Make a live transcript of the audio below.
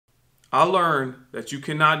I learned that you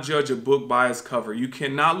cannot judge a book by its cover. You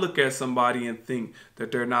cannot look at somebody and think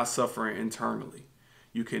that they're not suffering internally.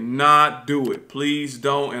 You cannot do it. Please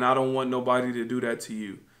don't, and I don't want nobody to do that to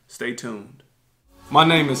you. Stay tuned. My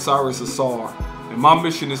name is Cyrus Ausar, and my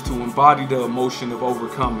mission is to embody the emotion of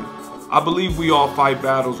overcoming. I believe we all fight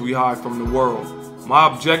battles we hide from the world.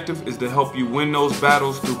 My objective is to help you win those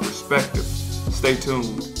battles through perspective. Stay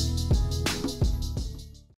tuned.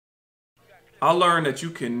 I learned that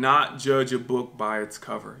you cannot judge a book by its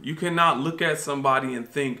cover. You cannot look at somebody and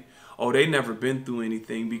think, oh, they never been through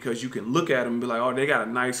anything, because you can look at them and be like, oh, they got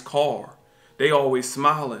a nice car. They always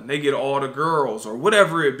smiling. They get all the girls, or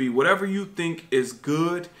whatever it be. Whatever you think is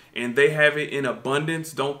good and they have it in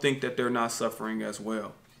abundance, don't think that they're not suffering as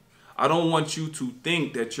well. I don't want you to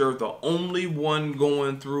think that you're the only one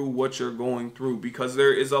going through what you're going through, because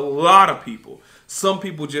there is a lot of people. Some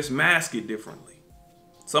people just mask it differently.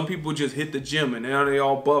 Some people just hit the gym and now they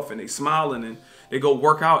all buff and they smiling and they go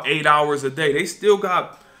work out 8 hours a day. They still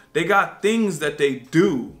got things that they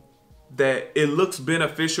do that it looks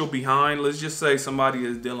beneficial behind. Let's just say somebody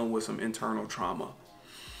is dealing with some internal trauma.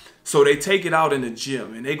 So they take it out in the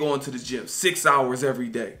gym and they go into the gym 6 hours every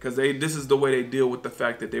day because this is the way they deal with the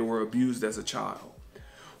fact that they were abused as a child.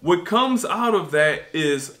 What comes out of that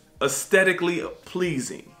is aesthetically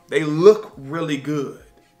pleasing. They look really good.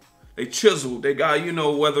 They chiseled. They got, you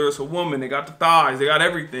know, whether it's a woman, they got the thighs, they got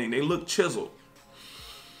everything. They look chiseled.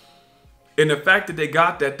 And the fact that they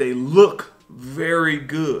got that, they look very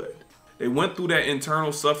good. They went through that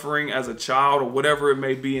internal suffering as a child or whatever it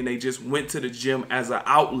may be, and they just went to the gym as an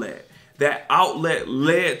outlet. That outlet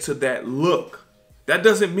led to that look. That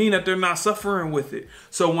doesn't mean that they're not suffering with it.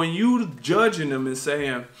 So when you judging them and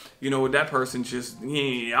saying, you know, that person just,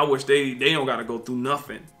 I wish they don't got to go through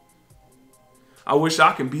nothing. I wish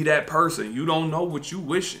I can be that person. You don't know what you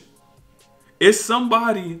wishing. It's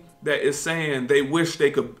somebody that is saying they wish they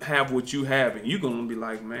could have what you have, and you're going to be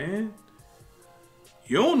like, man,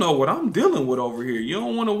 you don't know what I'm dealing with over here. You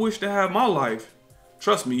don't want to wish to have my life.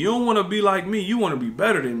 Trust me, you don't want to be like me. You want to be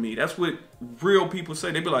better than me. That's what real people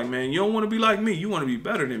say. They be like, man, you don't want to be like me. You want to be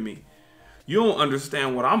better than me. You don't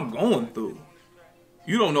understand what I'm going through.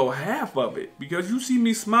 You don't know half of it. Because you see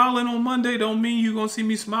me smiling on Monday don't mean you're going to see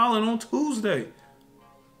me smiling on Tuesday.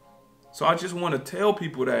 So I just want to tell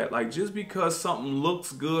people that, like, just because something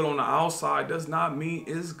looks good on the outside does not mean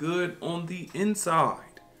it's good on the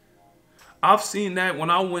inside. I've seen that when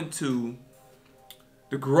I went to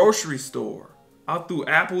the grocery store. I threw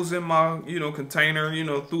apples in my,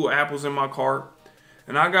 container, threw apples in my cart.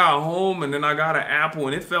 And I got home and then I got an apple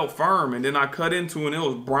and it felt firm. And then I cut into it and it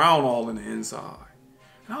was brown all in the inside.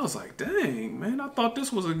 And I was like, dang, man, I thought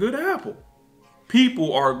this was a good apple.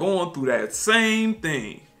 People are going through that same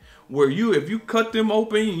thing. Where if you cut them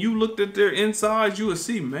open and you looked at their insides, you would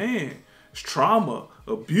see, man, it's trauma,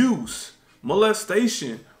 abuse,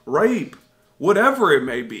 molestation, rape, whatever it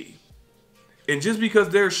may be. And just because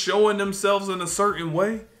they're showing themselves in a certain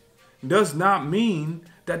way does not mean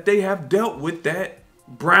that they have dealt with that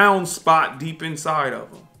brown spot deep inside of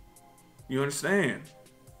them. You understand?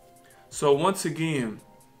 So once again,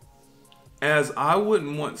 as I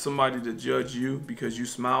wouldn't want somebody to judge you because you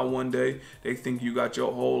smile one day, they think you got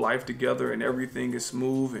your whole life together and everything is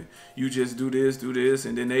smooth and you just do this,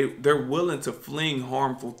 and then they're willing to fling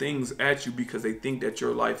harmful things at you because they think that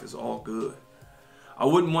your life is all good. I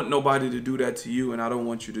wouldn't want nobody to do that to you, and I don't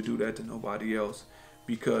want you to do that to nobody else,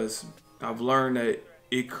 because I've learned that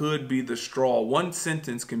it could be the straw. One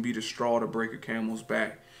sentence can be the straw to break a camel's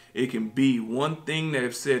back. It can be one thing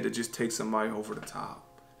they've said that just takes somebody over the top.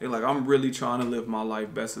 They're like, I'm really trying to live my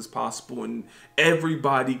life best as possible, and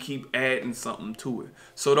everybody keep adding something to it.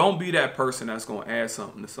 So don't be that person that's going to add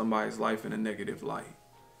something to somebody's life in a negative light.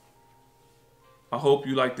 I hope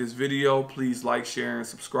you like this video. Please like, share, and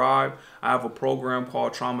subscribe. I have a program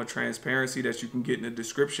called Trauma Transparency that you can get in the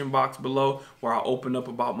description box below, where I open up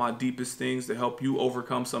about my deepest things to help you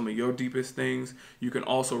overcome some of your deepest things. You can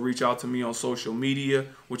also reach out to me on social media,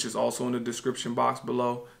 which is also in the description box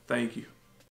below. Thank you.